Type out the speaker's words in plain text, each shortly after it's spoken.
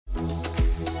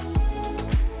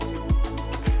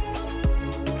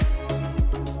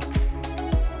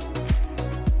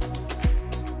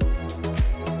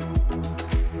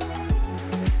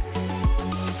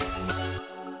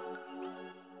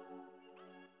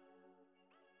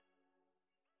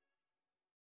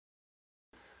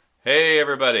Hey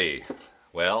everybody!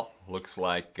 Well, looks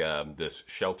like this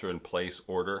shelter-in-place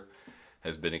order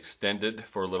has been extended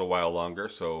for a little while longer,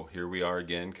 so here we are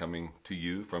again coming to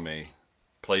you from a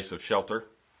place of shelter,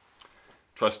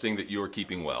 trusting that you are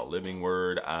keeping well. Living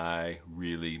Word, I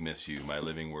really miss you, my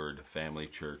Living Word family,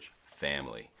 church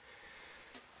family.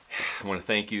 I want to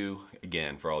thank you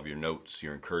again for all of your notes,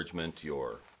 your encouragement,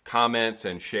 your comments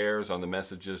and shares on the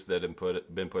messages that have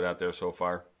been put out there so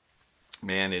far.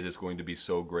 Man, it is going to be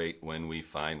so great when we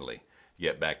finally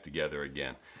get back together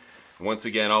again. Once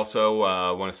again, also, I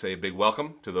want to say a big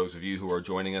welcome to those of you who are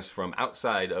joining us from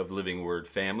outside of Living Word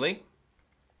family.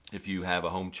 If you have a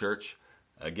home church,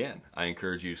 again, I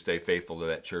encourage you to stay faithful to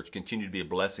that church. Continue to be a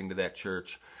blessing to that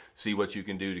church. See what you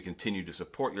can do to continue to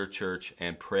support your church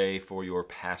and pray for your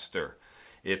pastor.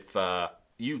 If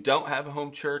you don't have a home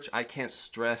church, I can't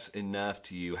stress enough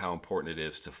to you how important it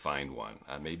is to find one.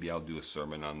 Maybe I'll do a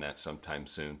sermon on that sometime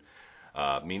soon.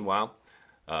 Meanwhile,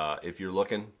 if you're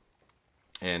looking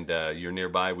and you're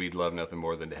nearby, we'd love nothing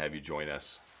more than to have you join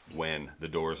us when the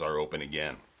doors are open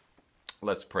again.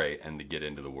 Let's pray and to get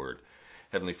into the Word.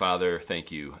 Heavenly Father,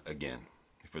 thank you again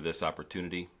for this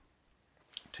opportunity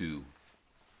to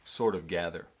sort of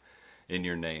gather in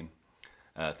your name.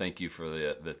 Thank you for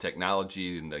the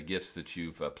technology and the gifts that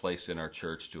you've placed in our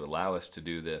church to allow us to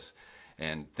do this.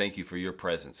 And thank you for your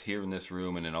presence here in this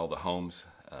room and in all the homes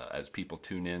as people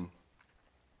tune in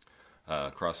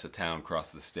across the town,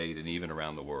 across the state, and even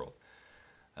around the world.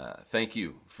 Thank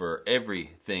you for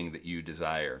everything that you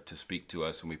desire to speak to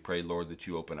us. And we pray, Lord, that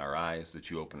you open our eyes, that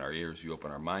you open our ears, you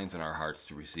open our minds and our hearts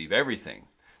to receive everything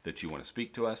that you want to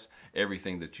speak to us,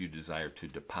 everything that you desire to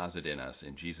deposit in us.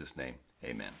 In Jesus' name,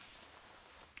 amen.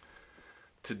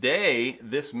 Today,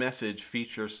 this message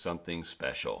features something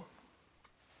special.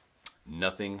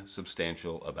 Nothing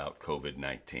substantial about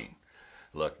COVID-19.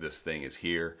 Look, this thing is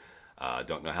here.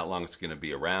 Don't know how long it's going to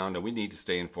be around, and we need to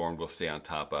stay informed. We'll stay on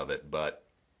top of it. But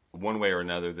one way or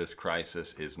another, this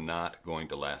crisis is not going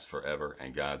to last forever,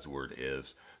 and God's Word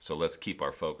is. So let's keep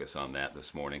our focus on that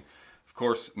this morning. Of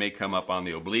course, it may come up on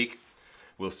the oblique.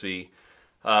 We'll see.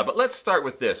 But let's start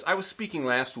with this. I was speaking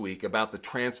last week about the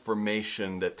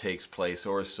transformation that takes place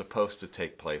or is supposed to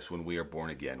take place when we are born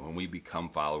again, when we become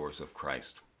followers of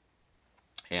Christ.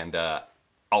 And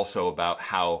also about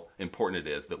how important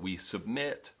it is that we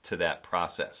submit to that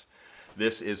process.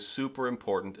 This is super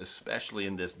important, especially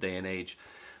in this day and age.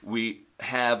 We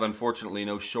have, unfortunately,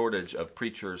 no shortage of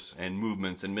preachers and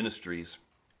movements and ministries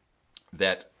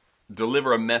that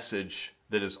deliver a message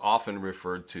that is often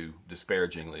referred to,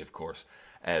 disparagingly, of course,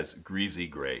 as greasy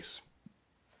grace.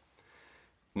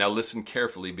 Now listen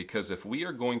carefully, because if we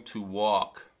are going to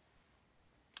walk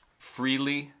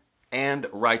freely and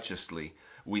righteously,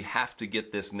 we have to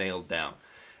get this nailed down.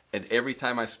 And every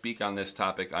time I speak on this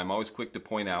topic, I'm always quick to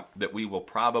point out that we will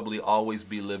probably always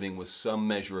be living with some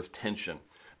measure of tension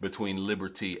between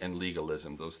liberty and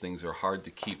legalism. Those things are hard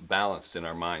to keep balanced in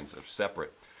our minds, are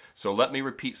separate. So let me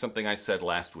repeat something I said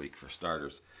last week for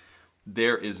starters.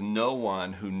 There is no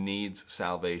one who needs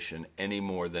salvation any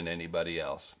more than anybody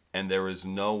else. And there is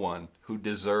no one who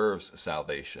deserves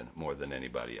salvation more than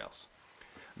anybody else.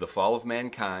 The fall of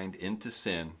mankind into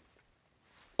sin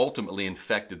ultimately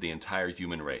infected the entire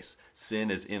human race. Sin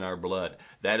is in our blood.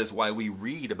 That is why we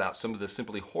read about some of the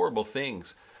simply horrible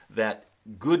things that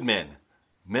good men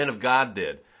of God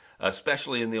did,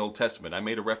 especially in the Old Testament. I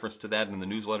made a reference to that in the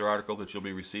newsletter article that you'll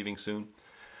be receiving soon.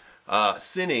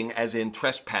 Sinning, as in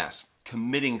trespass,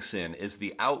 committing sin, is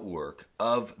the outwork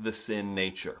of the sin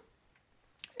nature.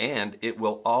 And it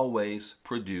will always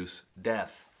produce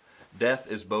death. Death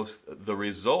is both the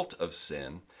result of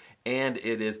sin and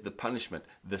it is the punishment,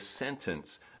 the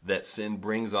sentence that sin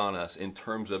brings on us in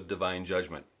terms of divine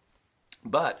judgment.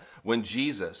 But when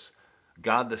Jesus,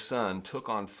 God the Son, took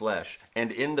on flesh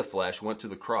and in the flesh went to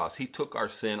the cross, he took our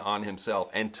sin on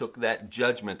himself and took that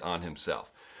judgment on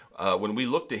himself. When we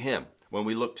look to him, when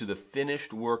we look to the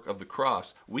finished work of the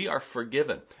cross, we are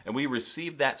forgiven and we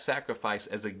receive that sacrifice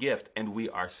as a gift and we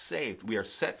are saved. We are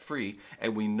set free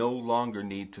and we no longer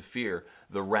need to fear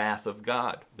the wrath of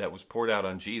God that was poured out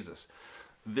on Jesus.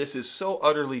 This is so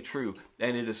utterly true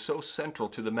and it is so central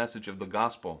to the message of the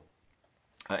gospel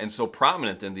and so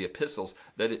prominent in the epistles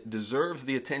that it deserves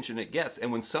the attention it gets.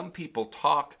 And when some people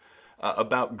talk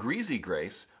about greasy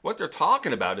grace, what they're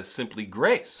talking about is simply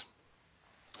grace.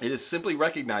 It is simply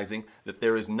recognizing that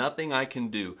there is nothing I can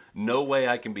do, no way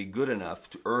I can be good enough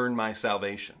to earn my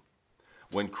salvation.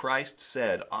 When Christ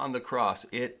said on the cross,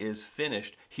 "It is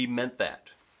finished," he meant that.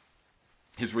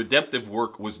 His redemptive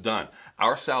work was done.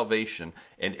 Our salvation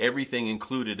and everything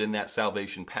included in that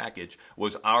salvation package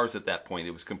was ours at that point.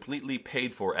 It was completely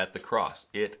paid for at the cross.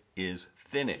 It is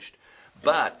finished.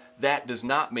 But that does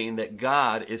not mean that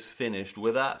God is finished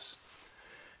with us.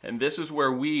 And this is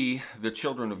where we, the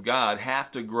children of God,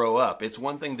 have to grow up. It's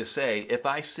one thing to say, if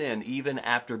I sin even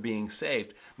after being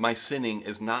saved, my sinning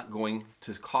is not going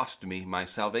to cost me my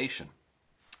salvation.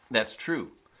 That's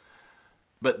true.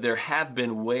 But there have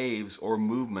been waves or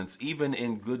movements, even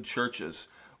in good churches,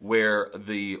 where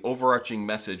the overarching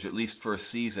message, at least for a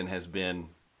season, has been,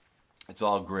 it's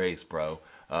all grace, bro.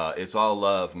 It's all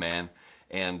love, man.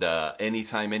 And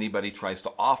anytime anybody tries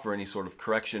to offer any sort of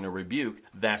correction or rebuke,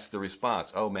 that's the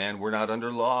response. Oh, man, we're not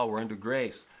under law, we're under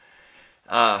grace.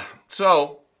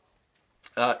 So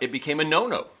it became a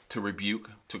no-no to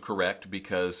rebuke, to correct,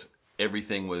 because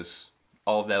everything was,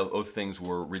 all those things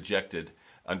were rejected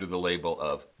under the label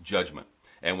of judgment.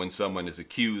 And when someone is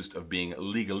accused of being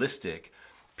legalistic,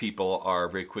 people are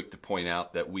very quick to point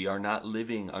out that we are not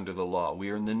living under the law. We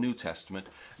are in the New Testament,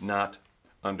 not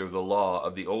under the law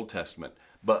of the Old Testament.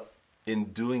 But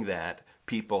in doing that,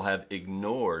 people have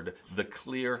ignored the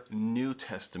clear New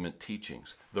Testament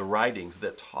teachings, the writings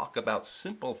that talk about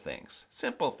simple things,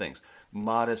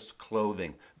 modest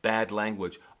clothing, bad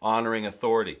language, honoring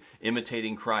authority,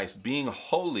 imitating Christ, being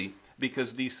holy,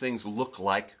 because these things look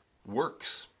like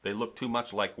works. They look too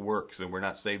much like works, and we're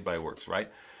not saved by works, right?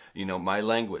 You know, my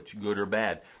language, good or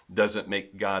bad, doesn't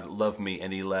make God love me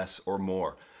any less or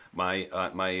more. My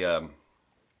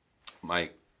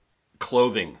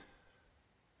clothing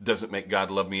doesn't make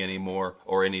God love me any more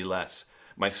or any less.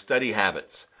 My study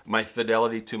habits, my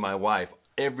fidelity to my wife,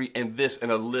 and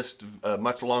a list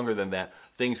much longer than that,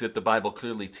 things that the Bible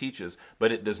clearly teaches,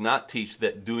 but it does not teach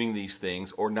that doing these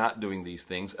things or not doing these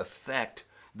things affect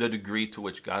the degree to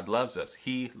which God loves us.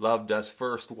 He loved us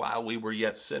first while we were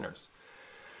yet sinners.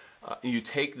 You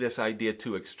take this idea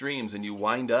to extremes and you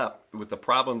wind up with the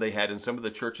problem they had in some of the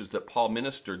churches that Paul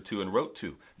ministered to and wrote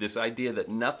to. This idea that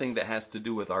nothing that has to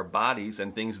do with our bodies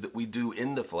and things that we do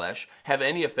in the flesh have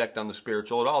any effect on the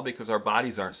spiritual at all, because our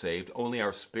bodies aren't saved, only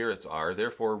our spirits are.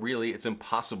 Therefore, really, it's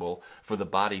impossible for the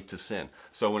body to sin.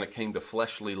 So when it came to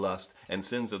fleshly lust and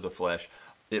sins of the flesh,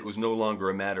 it was no longer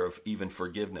a matter of even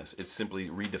forgiveness. It simply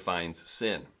redefines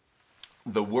sin.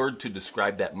 The word to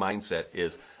describe that mindset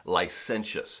is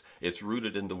licentious. It's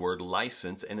rooted in the word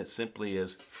license, and it simply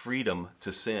is freedom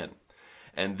to sin.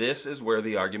 And this is where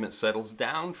the argument settles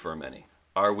down for many.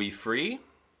 Are we free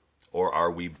or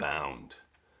are we bound?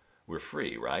 We're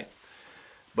free, right?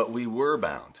 But we were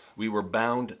bound. We were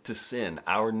bound to sin.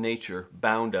 Our nature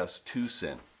bound us to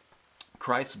sin.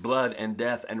 Christ's blood and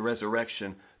death and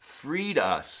resurrection freed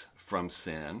us from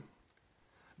sin,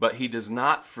 but he does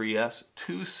not free us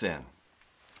to sin.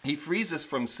 He frees us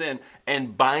from sin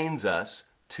and binds us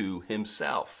to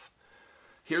himself.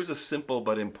 Here's a simple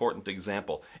but important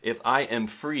example. If I am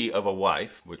free of a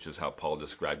wife, which is how Paul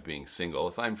described being single,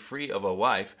 if I'm free of a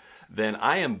wife, then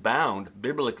I am bound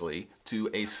biblically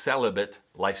to a celibate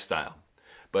lifestyle.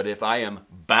 But if I am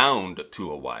bound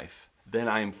to a wife, then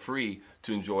I am free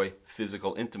to enjoy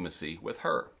physical intimacy with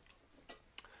her.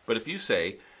 But if you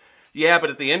say, yeah, but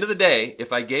at the end of the day,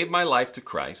 if I gave my life to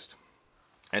Christ,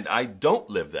 and I don't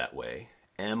live that way,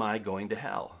 am I going to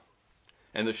hell?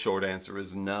 And the short answer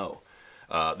is no.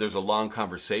 There's a long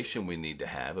conversation we need to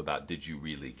have about, did you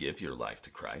really give your life to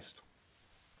Christ?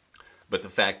 But the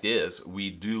fact is, we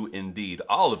do indeed,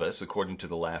 all of us, according to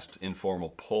the last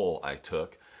informal poll I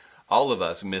took, all of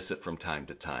us miss it from time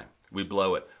to time. We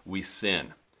blow it. We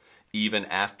sin, even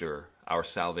after our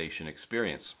salvation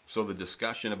experience. So the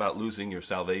discussion about losing your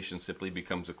salvation simply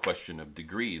becomes a question of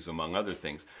degrees, among other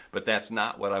things. But that's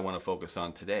not what I want to focus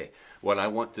on today. What I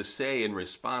want to say in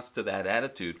response to that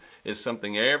attitude is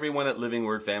something everyone at Living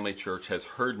Word Family Church has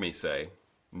heard me say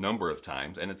a number of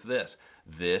times, and it's this.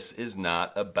 This is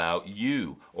not about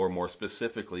you, or more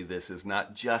specifically, this is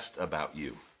not just about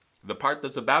you. The part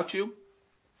that's about you,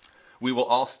 we will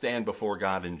all stand before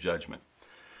God in judgment.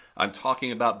 I'm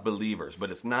talking about believers,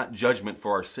 but it's not judgment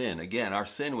for our sin. Again, our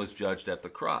sin was judged at the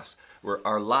cross, where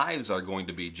our lives are going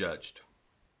to be judged.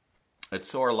 And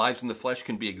so our lives in the flesh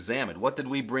can be examined. What did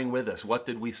we bring with us? What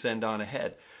did we send on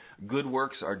ahead? Good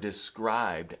works are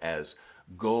described as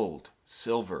gold,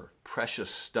 silver,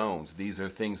 precious stones. These are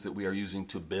things that we are using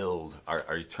to build our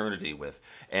eternity with.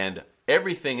 And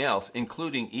everything else,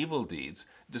 including evil deeds,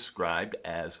 described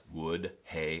as wood,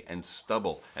 hay, and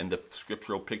stubble. And the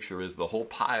scriptural picture is the whole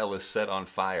pile is set on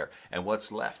fire, and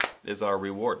what's left is our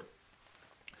reward.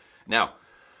 Now,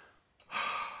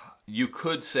 you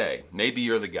could say, maybe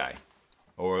you're the guy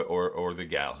or the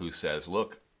gal who says,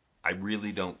 look, I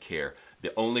really don't care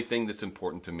The only thing that's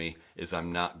important to me is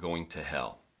I'm not going to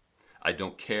hell. I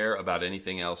don't care about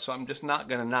anything else, so I'm just not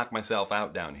going to knock myself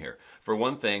out down here. For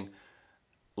one thing,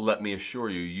 let me assure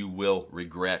you, you will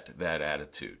regret that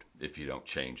attitude if you don't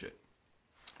change it.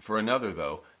 For another,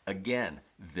 though, again,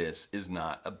 this is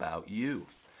not about you.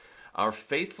 Our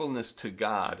faithfulness to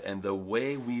God and the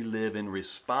way we live in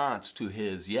response to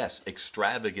His, yes,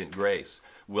 extravagant grace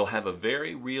will have a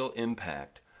very real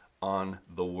impact on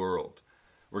the world.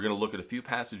 We're going to look at a few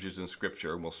passages in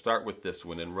Scripture, and we'll start with this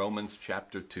one in Romans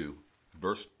chapter 2,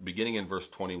 beginning in verse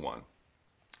 21.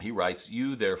 He writes,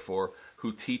 "You, therefore,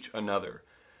 who teach another,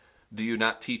 do you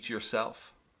not teach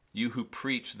yourself? You who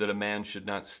preach that a man should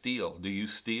not steal, do you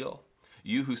steal?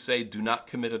 You who say, do not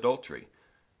commit adultery,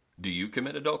 do you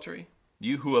commit adultery?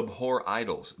 You who abhor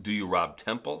idols, do you rob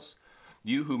temples?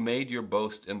 You who made your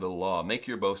boast in the law, make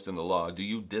your boast in the law, do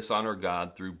you dishonor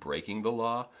God through breaking the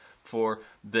law? For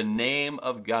the name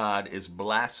of God is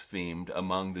blasphemed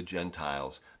among the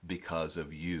Gentiles because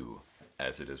of you,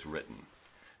 as it is written."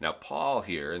 Now, Paul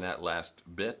here, in that last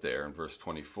bit there in verse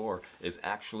 24, is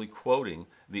actually quoting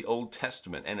the Old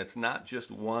Testament. And it's not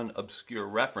just one obscure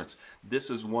reference.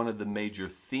 This is one of the major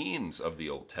themes of the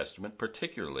Old Testament,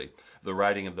 particularly the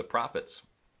writing of the prophets.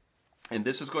 And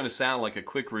this is going to sound like a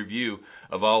quick review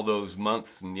of all those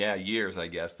months and, years, I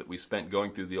guess, that we spent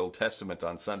going through the Old Testament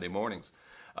on Sunday mornings.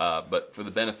 But for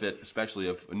the benefit, especially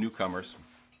of newcomers,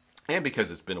 and because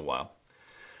it's been a while,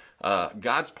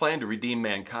 God's plan to redeem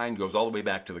mankind goes all the way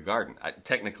back to the garden.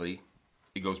 Technically,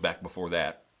 it goes back before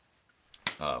that.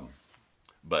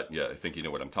 But yeah, I think you know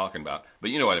what I'm talking about.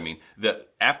 But you know what I mean.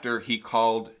 After he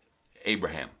called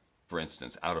Abraham, for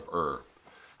instance, out of Ur,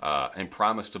 and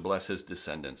promised to bless his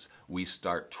descendants, we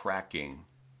start tracking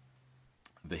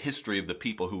the history of the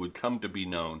people who would come to be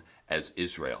known as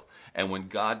Israel. And when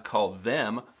God called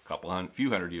them,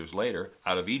 few hundred years later,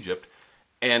 out of Egypt,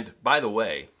 and by the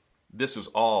way, this is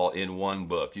all in one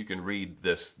book. You can read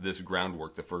this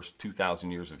groundwork, the first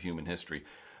 2,000 years of human history,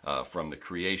 from the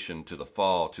creation to the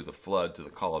fall, to the flood, to the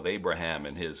call of Abraham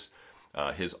and his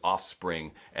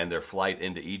offspring and their flight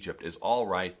into Egypt is all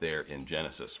right there in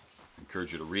Genesis. I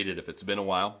encourage you to read it if it's been a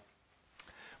while.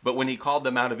 But when he called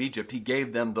them out of Egypt, he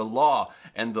gave them the law,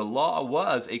 and the law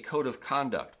was a code of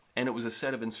conduct, and it was a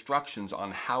set of instructions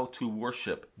on how to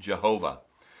worship Jehovah.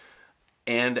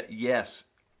 And yes,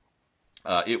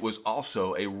 it was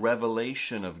also a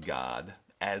revelation of God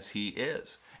as He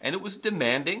is. And it was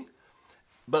demanding,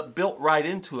 but built right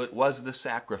into it was the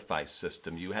sacrifice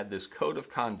system. You had this code of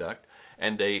conduct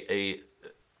and a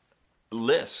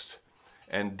list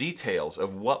and details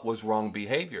of what was wrong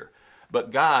behavior.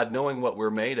 But God, knowing what we're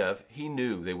made of, He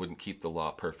knew they wouldn't keep the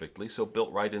law perfectly. So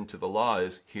built right into the law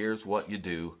is, here's what you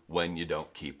do when you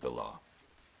don't keep the law.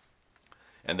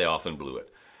 And they often blew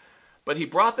it. But He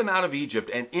brought them out of Egypt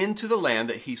and into the land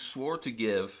that He swore to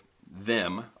give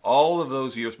them all of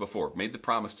those years before, made the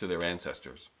promise to their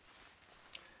ancestors.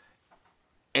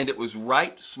 And it was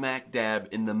right smack dab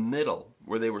in the middle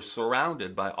where they were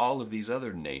surrounded by all of these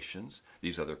other nations,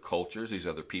 these other cultures, these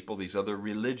other people, these other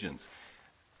religions,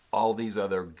 all these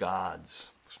other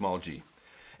gods, small g.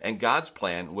 And God's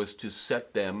plan was to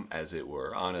set them, as it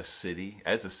were, on a city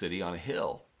on a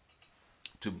hill,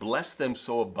 to bless them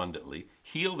so abundantly,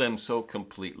 heal them so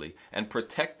completely, and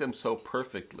protect them so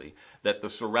perfectly that the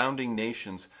surrounding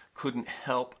nations couldn't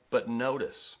help but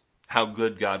notice how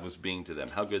good God was being to them,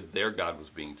 how good their God was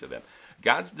being to them.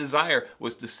 God's desire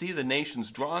was to see the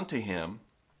nations drawn to Him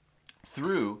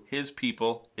through His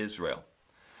people, Israel.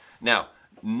 Now,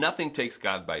 nothing takes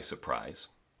God by surprise,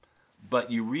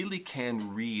 but you really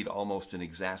can read almost an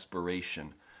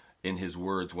exasperation in His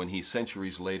words when He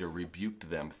centuries later rebuked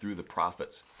them through the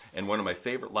prophets. And one of my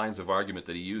favorite lines of argument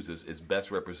that He uses is best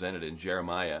represented in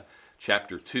Jeremiah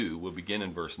chapter 2. We'll begin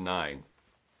in verse 9,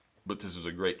 but this is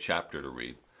a great chapter to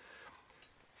read,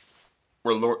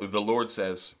 where the Lord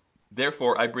says,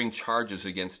 "Therefore I bring charges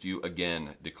against you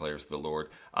again, declares the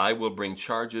Lord. I will bring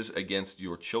charges against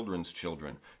your children's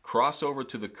children. Cross over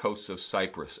to the coasts of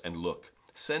Cyprus and look.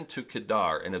 Send to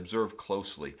Kedar and observe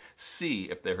closely. See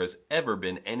if there has ever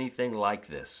been anything like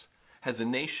this. Has a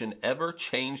nation ever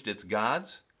changed its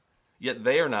gods? Yet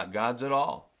they are not gods at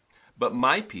all. But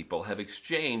my people have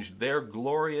exchanged their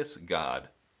glorious God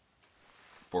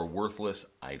for worthless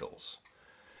idols."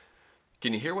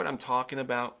 Can you hear what I'm talking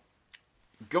about?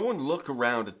 Go and look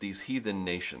around at these heathen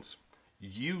nations.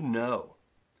 You know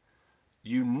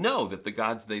that the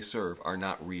gods they serve are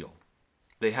not real.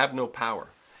 They have no power.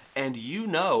 And you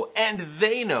know, and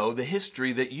they know the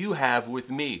history that you have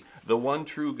with me, the one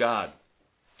true God.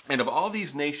 And of all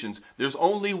these nations, there's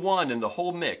only one in the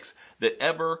whole mix that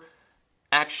ever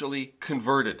actually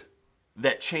converted.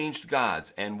 that changed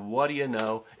gods. And what do you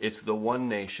know? It's the one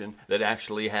nation that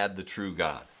actually had the true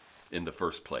God in the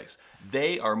first place.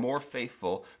 They are more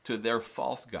faithful to their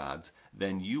false gods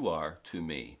than you are to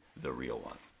me, the real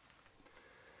one.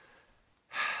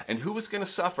 And who was going to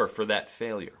suffer for that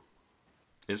failure?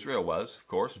 Israel was, of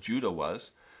course. Judah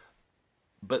was.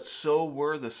 But so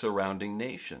were the surrounding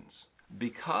nations.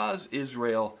 Because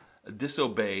Israel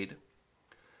disobeyed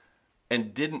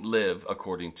and didn't live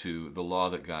according to the law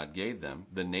that God gave them,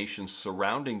 the nations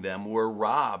surrounding them were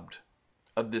robbed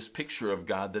of this picture of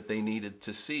God that they needed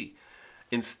to see.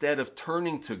 Instead of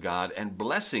turning to God and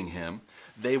blessing him,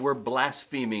 they were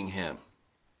blaspheming him.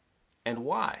 And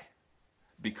why?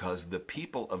 Because the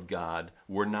people of God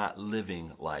were not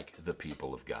living like the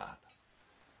people of God.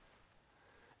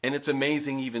 And it's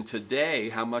amazing even today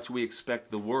how much we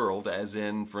expect the world, as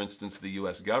in, for instance, the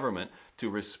U.S. government, to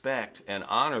respect and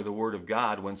honor the Word of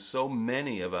God when so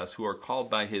many of us who are called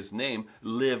by His name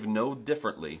live no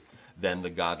differently than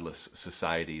the godless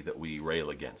society that we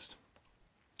rail against.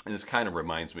 And this kind of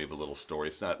reminds me of a little story.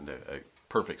 It's not a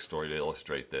perfect story to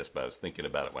illustrate this, but I was thinking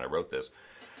about it when I wrote this.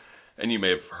 And you may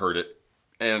have heard it.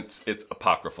 And it's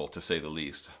apocryphal, to say the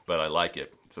least, but I like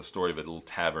it. It's a story of a little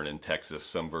tavern in Texas.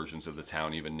 Some versions of the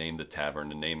town even name the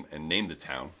tavern and name the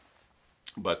town.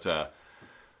 But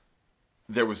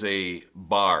there was a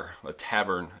bar, a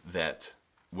tavern, that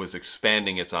was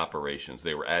expanding its operations.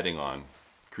 They were adding on,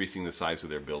 increasing the size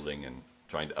of their building and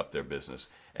trying to up their business.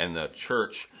 And the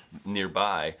church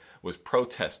nearby was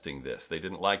protesting this. They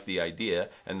didn't like the idea,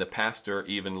 and the pastor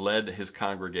even led his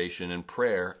congregation in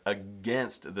prayer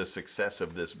against the success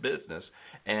of this business.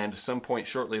 And some point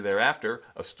shortly thereafter,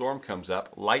 a storm comes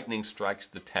up, lightning strikes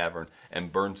the tavern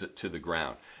and burns it to the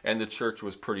ground. And the church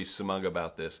was pretty smug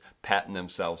about this, patting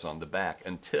themselves on the back,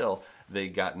 until they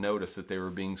got notice that they were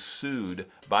being sued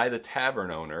by the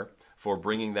tavern owner for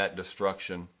bringing that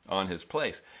destruction on his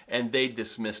place. And they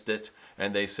dismissed it,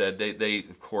 and they said they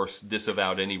of course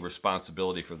disavowed any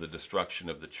responsibility for the destruction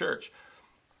of the church.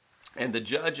 And the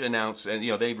judge announced, and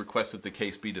they requested the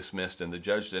case be dismissed, and the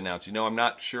judge announced, I'm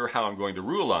not sure how I'm going to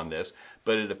rule on this,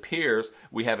 but it appears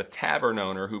we have a tavern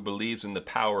owner who believes in the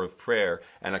power of prayer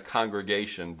and a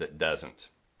congregation that doesn't.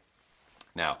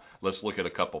 Now, let's look at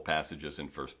a couple passages in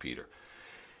 1 Peter.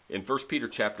 In 1 Peter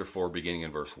chapter 4, beginning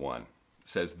in verse 1, it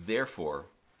says, "Therefore,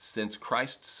 since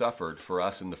Christ suffered for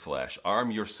us in the flesh, arm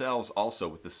yourselves also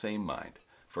with the same mind.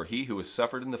 For he who has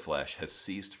suffered in the flesh has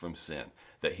ceased from sin,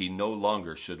 that he no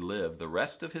longer should live the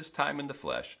rest of his time in the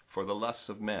flesh for the lusts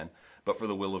of men, but for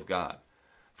the will of God.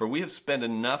 For we have spent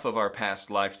enough of our past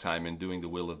lifetime in doing the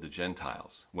will of the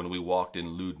Gentiles, when we walked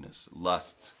in lewdness,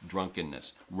 lusts,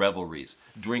 drunkenness, revelries,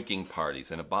 drinking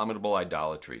parties, and abominable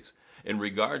idolatries. In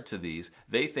regard to these,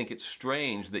 they think it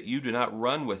strange that you do not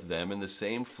run with them in the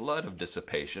same flood of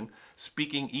dissipation,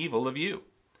 speaking evil of you.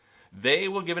 They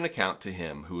will give an account to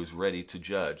him who is ready to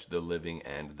judge the living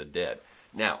and the dead."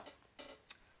 Now,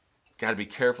 got to be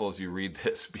careful as you read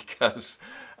this, because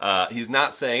he's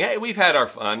not saying, hey, we've had our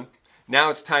fun. Now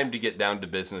it's time to get down to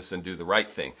business and do the right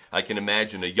thing. I can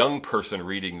imagine a young person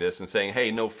reading this and saying,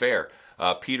 hey, no fair.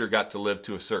 Peter got to live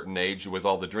to a certain age with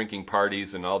all the drinking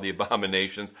parties and all the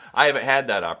abominations. I haven't had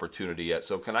that opportunity yet,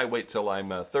 so can I wait till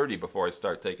I'm 30 before I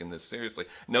start taking this seriously?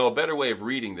 No, a better way of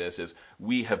reading this is,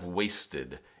 we have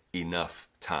wasted enough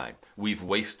time. We've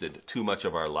wasted too much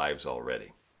of our lives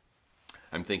already.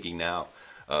 I'm thinking now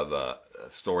of a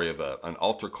story of an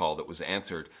altar call that was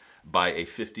answered by a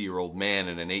 50-year-old man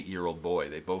and an 8-year-old boy.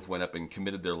 They both went up and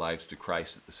committed their lives to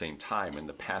Christ at the same time, and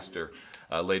the pastor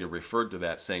later referred to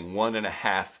that, saying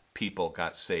 1.5 people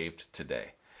got saved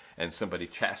today. And somebody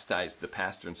chastised the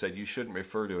pastor and said, you shouldn't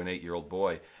refer to an 8-year-old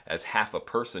boy as half a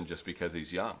person just because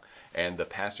he's young. And the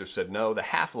pastor said, no, the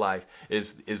half-life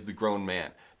is the grown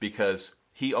man, because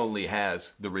he only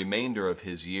has the remainder of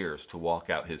his years to walk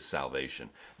out his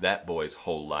salvation. That boy's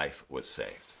whole life was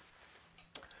saved.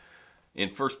 In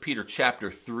 1 Peter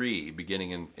chapter 3,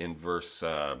 beginning in verse...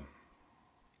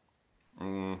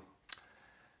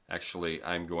 Actually,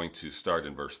 I'm going to start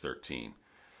in verse 13.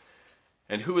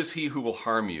 "And who is he who will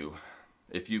harm you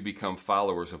if you become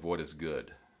followers of what is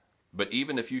good? But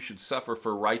even if you should suffer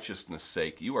for righteousness'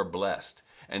 sake, you are blessed.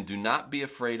 And do not be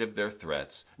afraid of their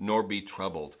threats, nor be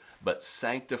troubled, but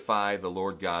sanctify the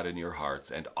Lord God in your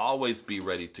hearts, and always be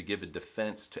ready to give a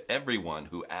defense to everyone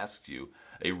who asks you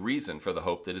a reason for the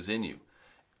hope that is in you,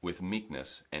 with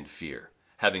meekness and fear,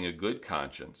 having a good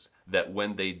conscience, that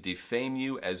when they defame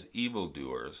you as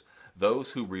evildoers,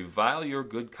 those who revile your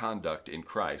good conduct in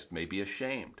Christ may be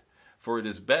ashamed. For it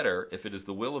is better, if it is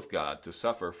the will of God, to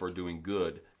suffer for doing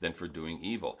good than for doing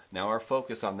evil." Now our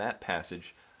focus on that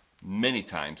passage many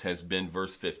times has been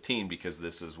verse 15, because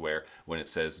this is where, when it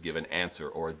says give an answer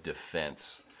or a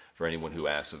defense for anyone who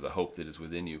asks of the hope that is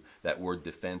within you, that word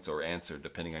defense or answer,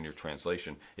 depending on your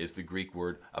translation, is the Greek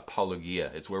word apologia.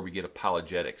 It's where we get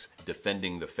apologetics,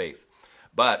 defending the faith.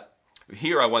 But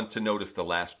here I want to notice the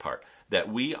last part, that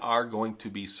we are going to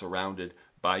be surrounded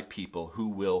by people who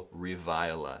will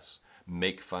revile us,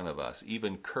 make fun of us,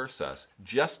 even curse us,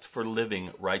 just for living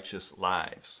righteous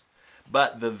lives.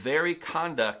 But the very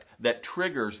conduct that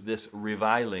triggers this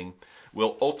reviling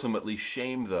will ultimately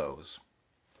shame those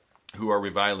who are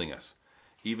reviling us.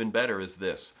 Even better is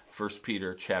this, 1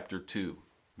 Peter chapter 2,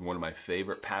 one of my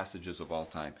favorite passages of all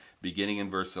time, beginning in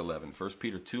verse 11. 1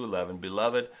 Peter 2:11,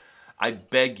 Beloved, I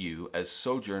beg you, as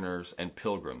sojourners and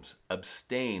pilgrims,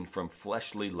 abstain from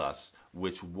fleshly lusts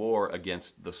which war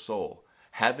against the soul,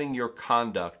 having your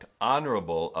conduct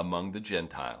honorable among the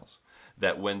Gentiles,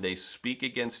 that when they speak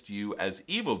against you as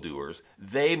evildoers,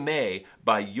 they may,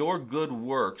 by your good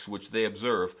works which they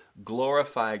observe,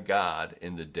 glorify God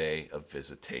in the day of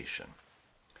visitation.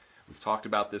 We've talked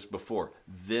about this before.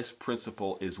 This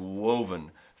principle is woven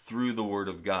through the Word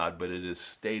of God, but it is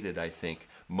stated, I think,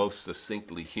 most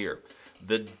succinctly here.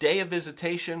 The day of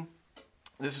visitation,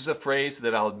 this is a phrase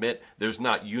that I'll admit there's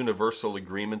not universal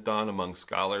agreement on among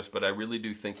scholars, but I really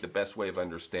do think the best way of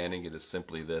understanding it is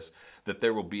simply this, that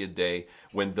there will be a day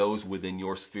when those within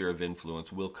your sphere of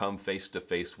influence will come face to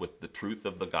face with the truth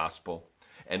of the gospel,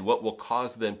 and what will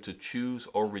cause them to choose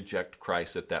or reject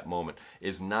Christ at that moment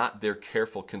is not their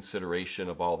careful consideration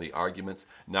of all the arguments,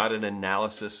 not an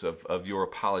analysis of your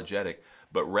apologetic,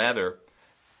 but rather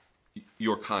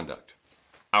your conduct,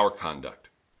 our conduct.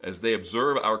 As they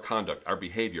observe our conduct, our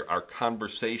behavior, our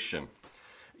conversation,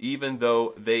 even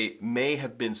though they may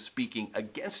have been speaking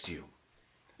against you,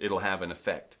 it'll have an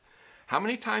effect. How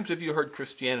many times have you heard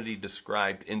Christianity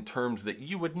described in terms that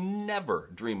you would never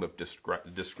dream of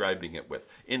describing it with?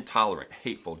 Intolerant,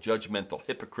 hateful, judgmental,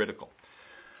 hypocritical,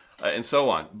 and so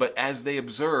on. But as they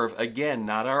observe, again,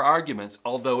 not our arguments,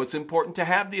 although it's important to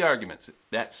have the arguments.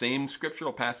 That same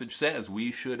scriptural passage says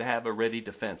we should have a ready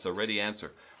defense, a ready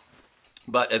answer.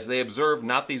 But as they observe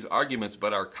not these arguments,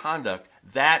 but our conduct,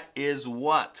 that is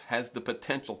what has the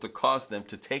potential to cause them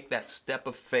to take that step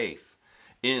of faith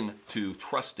into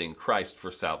trusting Christ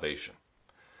for salvation.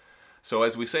 So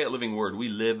as we say at Living Word, we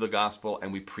live the gospel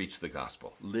and we preach the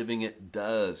gospel. Living it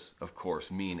does, of course,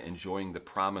 mean enjoying the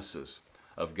promises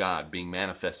of God being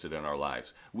manifested in our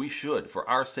lives. We should, for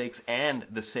our sakes and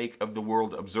the sake of the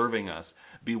world observing us,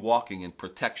 be walking in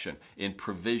protection, in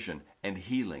provision, and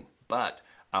healing. But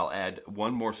I'll add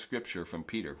one more scripture from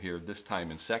Peter here, this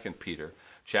time in 2 Peter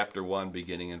chapter 1,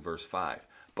 beginning in verse 5.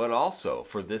 But also,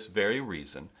 for this very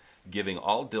reason, giving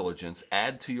all diligence,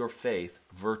 add to your faith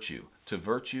virtue, to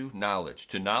virtue knowledge,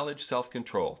 to knowledge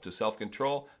self-control, to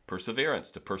self-control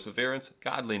perseverance, to perseverance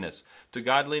godliness, to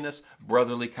godliness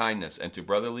brotherly kindness, and to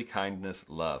brotherly kindness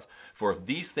love. For if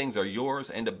these things are yours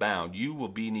and abound, you will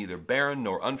be neither barren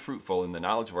nor unfruitful in the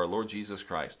knowledge of our Lord Jesus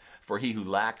Christ. For he who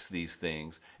lacks these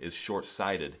things is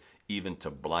short-sighted, even to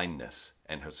blindness,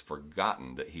 and has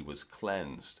forgotten that he was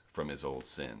cleansed from his old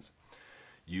sins.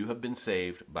 You have been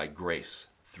saved by grace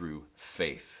through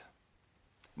faith.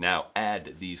 Now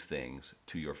add these things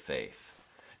to your faith.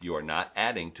 You are not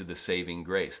adding to the saving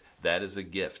grace. That is a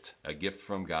gift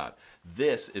from God.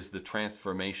 This is the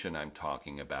transformation I'm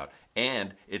talking about,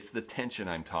 and it's the tension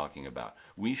I'm talking about.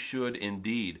 We should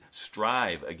indeed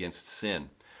strive against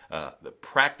sin,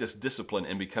 practice discipline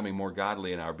in becoming more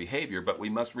godly in our behavior, but we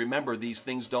must remember these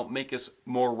things don't make us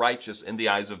more righteous in the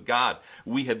eyes of God.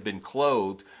 We have been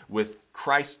clothed with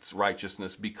Christ's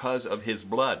righteousness because of his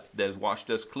blood that has washed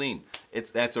us clean.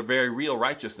 That's a very real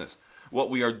righteousness. What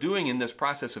we are doing in this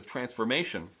process of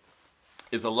transformation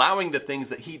is allowing the things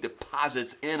that he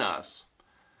deposits in us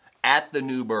at the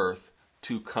new birth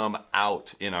to come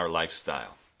out in our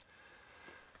lifestyle.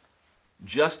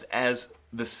 Just as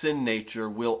the sin nature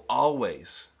will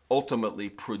always ultimately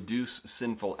produce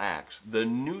sinful acts, the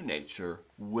new nature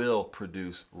will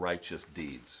produce righteous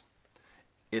deeds.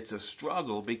 It's a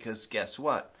struggle because guess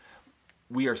what?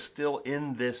 We are still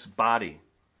in this body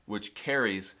which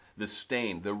carries the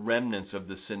stain, the remnants of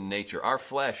the sin nature. Our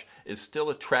flesh is still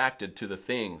attracted to the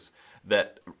things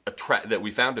that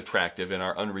we found attractive in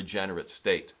our unregenerate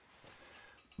state.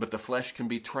 But the flesh can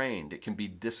be trained, it can be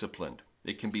disciplined,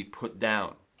 it can be put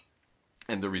down.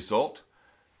 And the result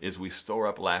is we store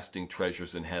up lasting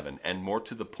treasures in heaven. And more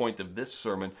to the point of this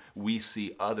sermon, we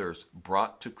see others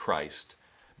brought to Christ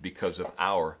because of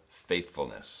our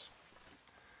faithfulness.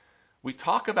 We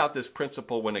talk about this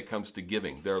principle when it comes to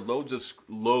giving. There are loads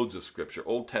of scripture,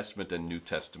 Old Testament and New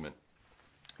Testament,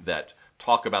 that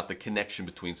talk about the connection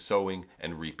between sowing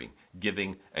and reaping,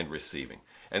 giving and receiving.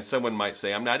 And someone might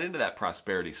say, I'm not into that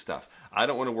prosperity stuff. I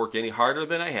don't want to work any harder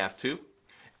than I have to.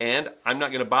 And I'm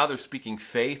not going to bother speaking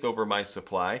faith over my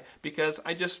supply because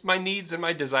my needs and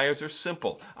my desires are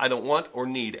simple. I don't want or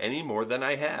need any more than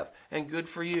I have. And good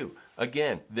for you.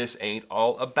 Again, this ain't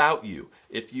all about you.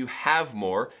 If you have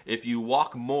more, if you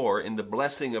walk more in the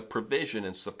blessing of provision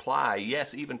and supply,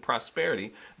 yes, even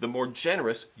prosperity, the more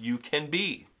generous you can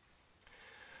be.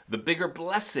 The bigger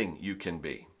blessing you can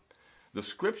be. The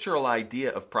scriptural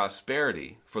idea of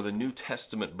prosperity for the New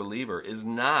Testament believer is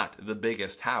not the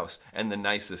biggest house and the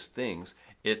nicest things.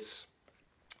 It's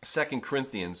 2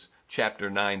 Corinthians chapter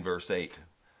 9, verse 8.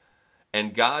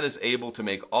 And God is able to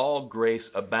make all grace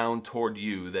abound toward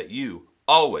you, that you,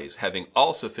 always having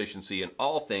all sufficiency in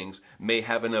all things, may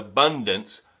have an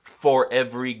abundance for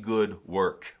every good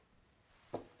work.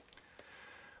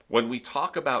 When we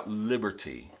talk about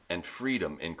liberty and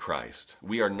freedom in Christ,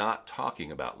 we are not talking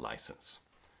about license.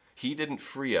 He didn't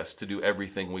free us to do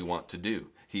everything we want to do.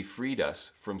 He freed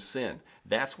us from sin.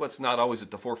 That's what's not always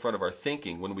at the forefront of our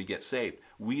thinking when we get saved.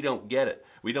 We don't get it.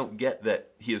 We don't get that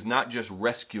He is not just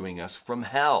rescuing us from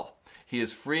hell. He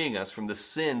is freeing us from the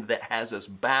sin that has us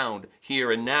bound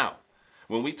here and now.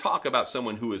 When we talk about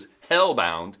someone who is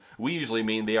hell-bound, we usually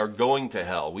mean they are going to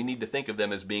hell. We need to think of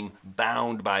them as being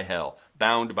bound by hell,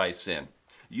 bound by sin.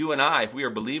 You and I, if we are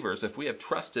believers, if we have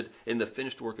trusted in the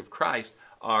finished work of Christ,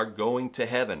 are going to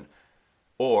heaven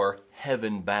or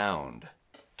heaven-bound.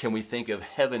 Can we think of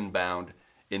heaven-bound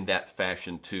in that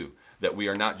fashion too? That we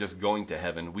are not just going to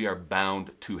heaven, we are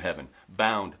bound to heaven,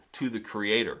 bound to the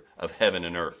Creator of heaven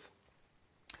and earth.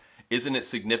 Isn't it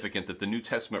significant that the New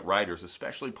Testament writers,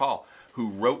 especially Paul, who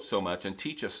wrote so much and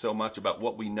teach us so much about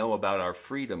what we know about our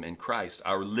freedom in Christ,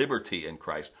 our liberty in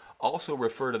Christ, also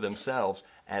refer to themselves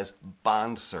as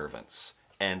bondservants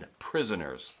and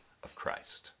prisoners of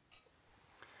Christ?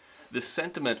 This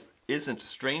sentiment isn't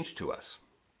strange to us.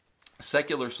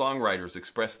 Secular songwriters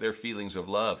express their feelings of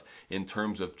love in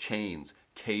terms of chains,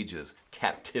 cages,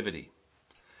 captivity.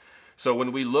 So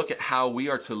when we look at how we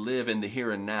are to live in the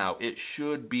here and now, it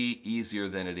should be easier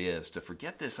than it is to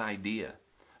forget this idea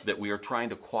that we are trying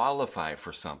to qualify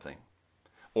for something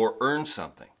or earn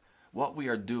something. What we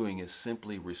are doing is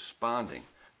simply responding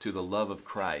to the love of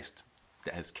Christ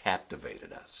that has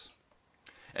captivated us.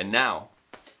 And now,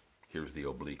 here's the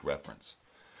oblique reference.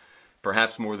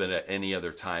 Perhaps more than at any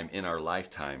other time in our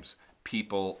lifetimes,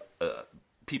 people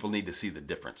need to see the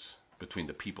difference between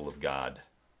the people of God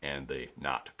and the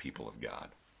not people of God.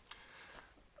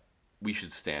 We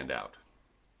should stand out.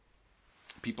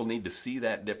 People need to see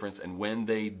that difference, and when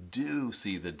they do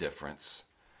see the difference,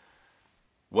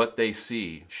 what they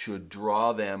see should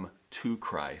draw them to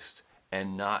Christ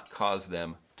and not cause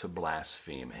them to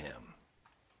blaspheme Him.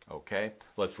 Okay?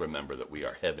 Let's remember that we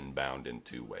are heaven-bound in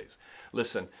two ways.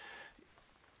 Listen,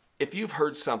 if you've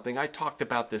heard something, I talked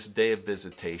about this day of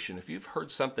visitation. If you've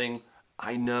heard something,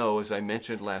 I know, as I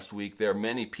mentioned last week, there are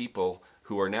many people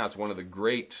who are now, it's one of the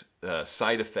great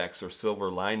side effects or silver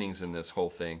linings in this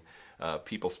whole thing,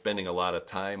 people spending a lot of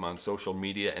time on social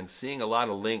media and seeing a lot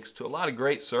of links to a lot of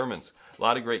great sermons, a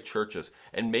lot of great churches.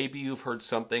 And maybe you've heard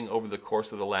something over the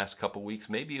course of the last couple weeks,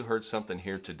 maybe you heard something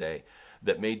here today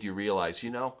that made you realize,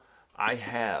 I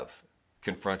have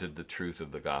confronted the truth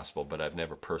of the gospel, but I've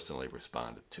never personally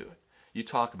responded to it. You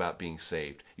talk about being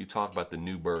saved. You talk about the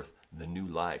new birth, the new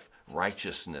life,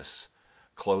 righteousness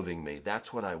clothing me.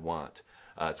 That's what I want.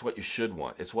 It's what you should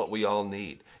want. It's what we all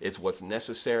need. It's what's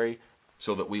necessary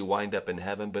so that we wind up in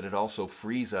heaven, but it also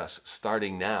frees us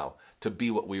starting now to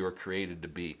be what we were created to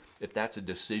be. If that's a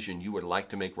decision you would like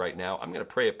to make right now, I'm going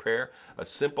to pray a prayer, a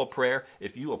simple prayer.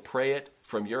 If you will pray it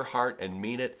from your heart and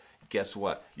mean it, guess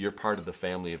what? You're part of the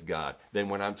family of God. Then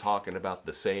when I'm talking about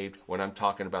the saved, when I'm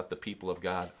talking about the people of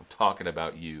God, I'm talking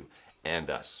about you and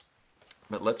us.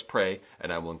 But let's pray,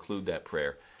 and I will include that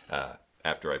prayer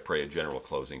after I pray a general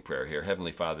closing prayer here.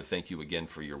 Heavenly Father, thank you again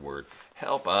for your word.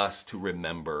 Help us to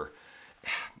remember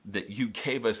that you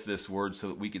gave us this word so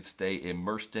that we could stay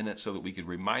immersed in it, so that we could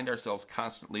remind ourselves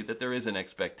constantly that there is an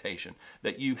expectation,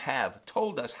 that you have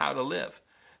told us how to live.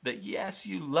 That yes,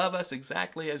 you love us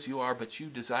exactly as you are, but you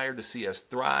desire to see us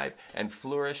thrive and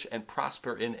flourish and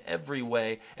prosper in every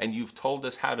way, and you've told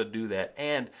us how to do that,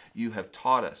 and you have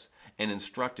taught us and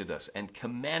instructed us and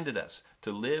commanded us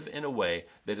to live in a way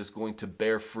that is going to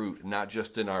bear fruit, not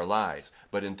just in our lives,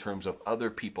 but in terms of other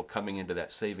people coming into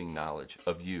that saving knowledge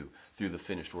of you through the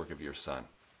finished work of your Son.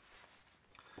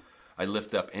 I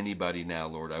lift up anybody now,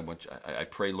 Lord. I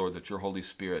pray, Lord, that your Holy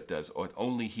Spirit does what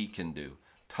only He can do.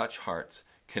 Touch hearts.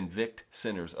 Convict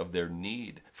sinners of their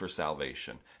need for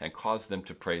salvation and cause them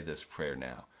to pray this prayer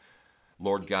now.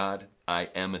 Lord God, I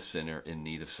am a sinner in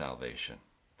need of salvation.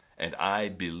 And I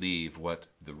believe what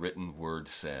the written word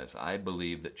says. I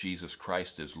believe that Jesus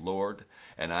Christ is Lord,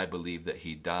 and I believe that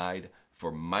he died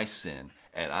for my sin,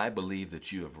 and I believe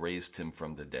that you have raised him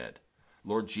from the dead.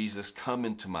 Lord Jesus, come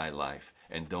into my life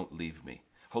and don't leave me.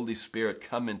 Holy Spirit,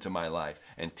 come into my life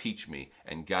and teach me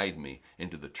and guide me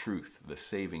into the truth, the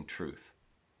saving truth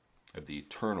of the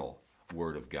eternal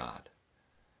Word of God.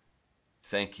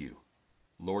 Thank you,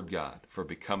 Lord God, for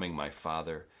becoming my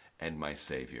Father and my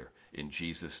Savior. In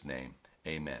Jesus' name,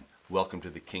 amen. Welcome to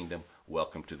the kingdom.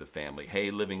 Welcome to the family.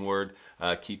 Hey, Living Word,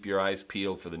 keep your eyes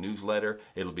peeled for the newsletter.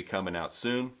 It'll be coming out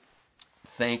soon.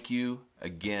 Thank you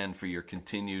again for your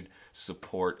continued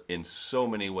support in so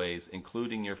many ways,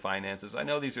 including your finances. I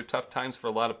know these are tough times for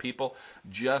a lot of people.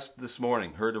 Just this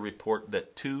morning, heard a report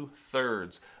that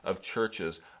 2/3 of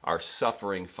churches are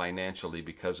suffering financially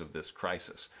because of this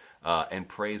crisis. And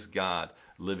praise God,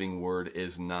 Living Word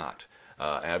is not.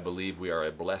 I believe we are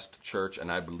a blessed church,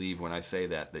 and I believe when I say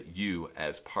that you,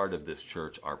 as part of this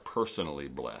church, are personally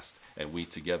blessed, and we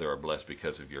together are blessed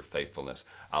because of your faithfulness.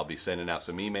 I'll be sending out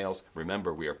some emails.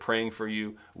 Remember, we are praying for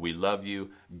you. We love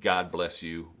you. God bless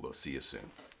you. We'll see you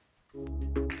soon.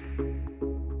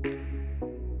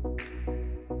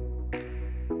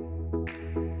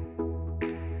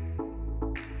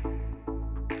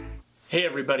 Hey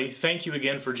everybody, thank you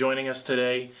again for joining us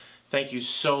today. Thank you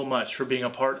so much for being a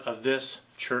part of this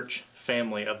church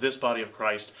family, of this body of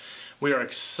Christ. We are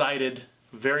excited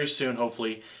very soon,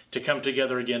 hopefully, to come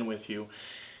together again with you.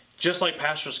 Just like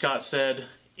Pastor Scott said,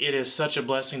 it is such a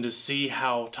blessing to see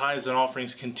how tithes and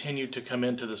offerings continue to come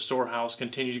into the storehouse,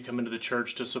 continue to come into the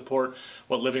church to support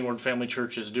what Living Word Family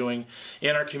Church is doing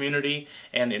in our community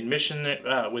and in mission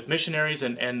with missionaries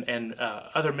and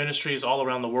other ministries all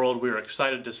around the world. We are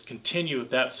excited to continue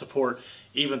that support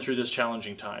even through this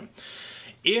challenging time.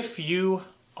 If you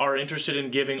are interested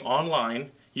in giving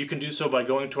online, you can do so by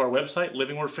going to our website,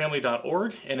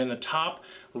 livingwordfamily.org, and in the top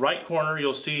right corner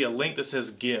you'll see a link that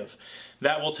says Give.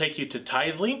 That will take you to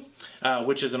Tithely,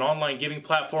 which is an online giving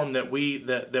platform that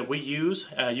we use.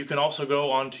 You can also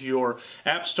go onto your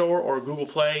App Store or Google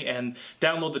Play and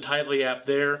download the Tithely app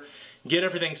there, get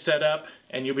everything set up,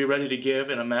 and you'll be ready to give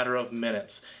in a matter of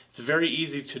minutes. It's very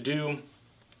easy to do,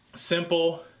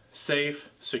 simple, safe,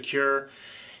 secure.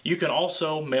 You can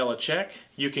also mail a check.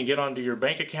 You can get onto your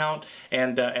bank account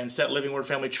and set Living Word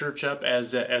Family Church up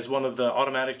as one of the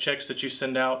automatic checks that you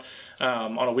send out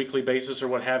on a weekly basis or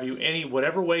what have you.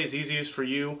 Whatever way is easiest for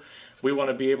you, we want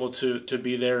to be able to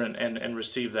be there and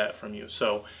receive that from you.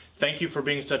 So thank you for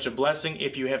being such a blessing.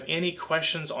 If you have any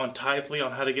questions on Tithely,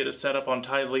 on how to get it set up on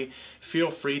Tithely,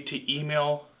 feel free to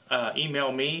email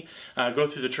me, go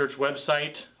through the church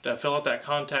website, fill out that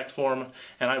contact form,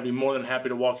 and I'd be more than happy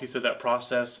to walk you through that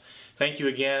process. Thank you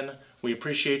again. We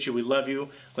appreciate you. We love you.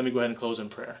 Let me go ahead and close in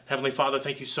prayer. Heavenly Father,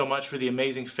 thank you so much for the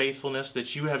amazing faithfulness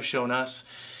that you have shown us,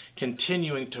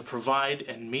 continuing to provide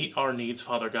and meet our needs,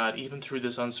 Father God, even through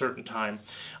this uncertain time.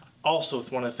 Also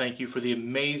want to thank you for the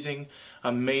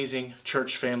amazing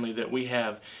church family that we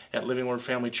have at Living Word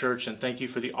Family Church, and thank you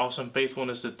for the awesome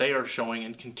faithfulness that they are showing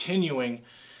and continuing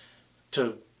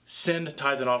to send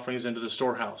tithes and offerings into the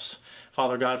storehouse,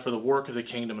 Father God, for the work of the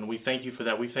kingdom, and we thank you for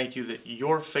that. We thank you that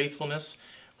your faithfulness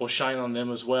will shine on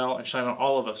them as well and shine on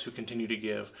all of us who continue to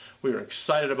give. We are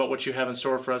excited about what you have in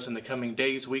store for us in the coming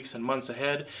days, weeks, and months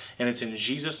ahead, and it's in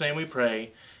Jesus' name we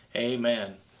pray.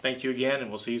 Amen. Thank you again, and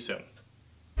we'll see you soon.